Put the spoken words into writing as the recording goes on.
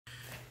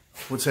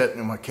What's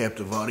happening, my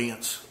captive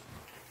audience?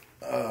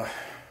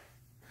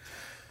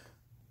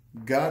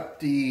 Got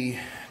the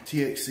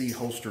TXC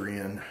holster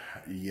in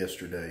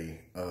yesterday.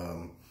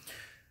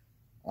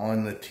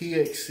 On the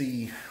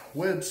TXC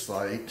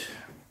website,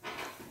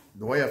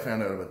 the way I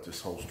found out about this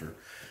holster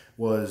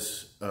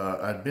was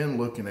I'd been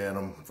looking at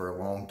them for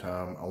a long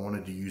time. I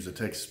wanted to use a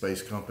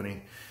Texas-based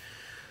company.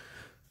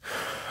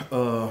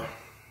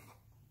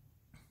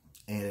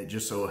 And it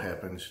just so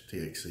happens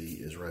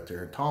TXC is right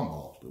there in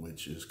Tomball,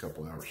 which is a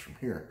couple hours from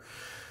here.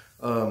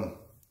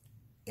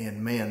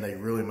 And man, they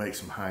really make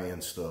some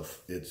high-end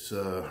stuff. It's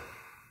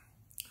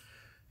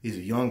he's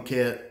a young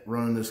cat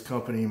running this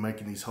company,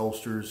 making these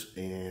holsters,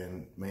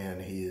 and man,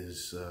 he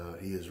is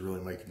really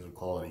making some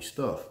quality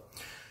stuff.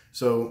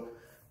 So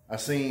I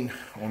seen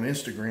on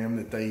Instagram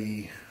that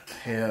they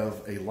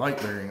have a light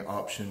bearing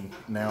option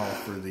now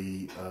for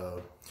the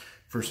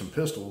for some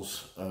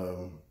pistols,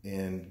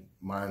 and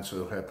mine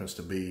so happens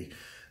to be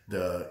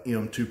the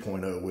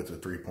M2.0 with a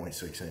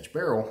 3.6 inch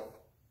barrel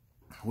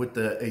with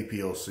the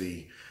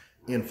APLC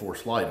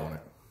Enforce light on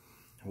it.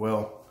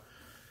 Well,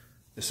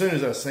 as soon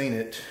as I seen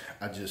it,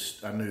 I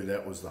knew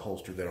that was the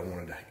holster that I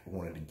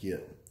wanted to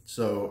get.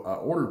 So I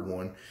ordered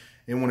one,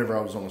 and whenever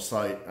I was on the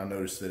site, I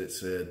noticed that it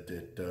said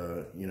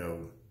that you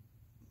know,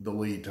 the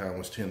lead time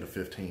was 10 to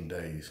 15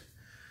 days.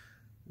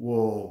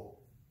 Well,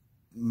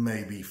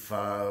 maybe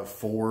 4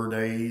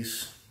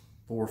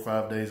 or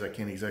 5 days. I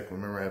can't exactly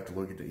remember. I have to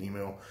look at the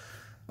email.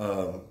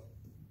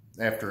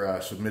 After I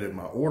submitted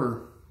my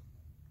order,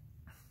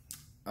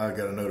 I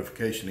got a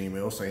notification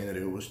email saying that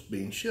it was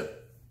being shipped.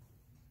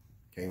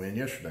 Came in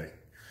yesterday.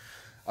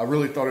 I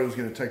really thought it was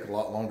going to take a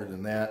lot longer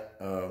than that,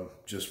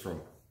 just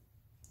from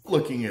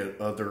looking at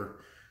other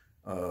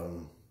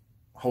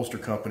holster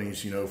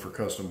companies, you know, for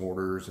custom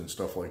orders and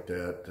stuff like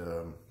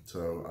that.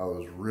 So I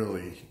was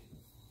really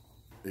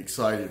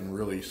excited and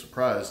really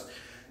surprised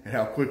at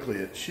how quickly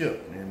it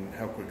shipped and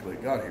how quickly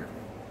it got here.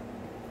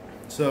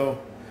 So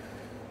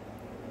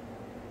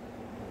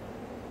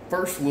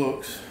first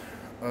looks,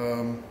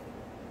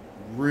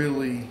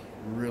 really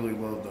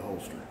love the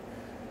holster.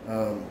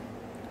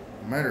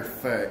 Matter of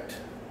fact,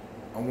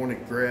 I want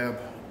to grab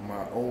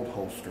my old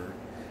holster,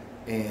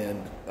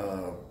 and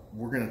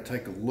we're going to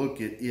take a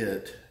look at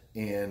it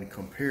and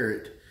compare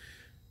it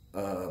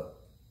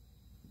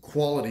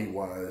quality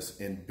wise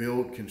and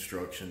build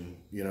construction,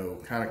 you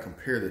know, kind of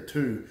compare the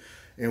two,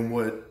 and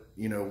what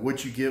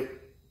you get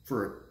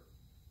for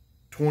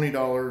a $20,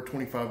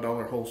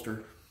 $25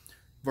 holster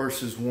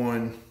versus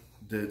one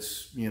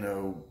that's,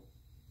 worth,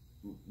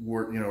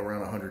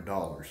 around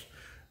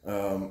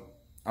 $100.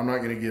 I'm not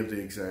going to give the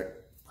exact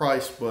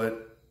price,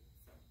 but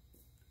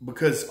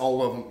because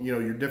all of them,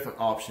 your different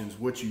options,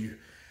 what you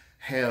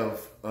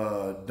have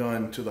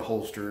done to the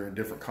holster and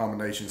different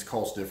combinations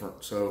cost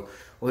different. So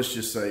let's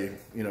just say,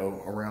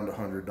 around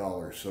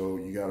 $100. So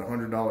you got a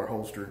 $100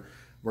 holster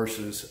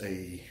versus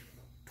a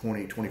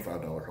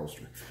 $25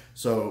 holster.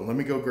 So let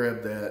me go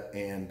grab that,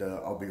 and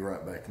I'll be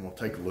right back, and we'll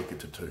take a look at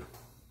the two.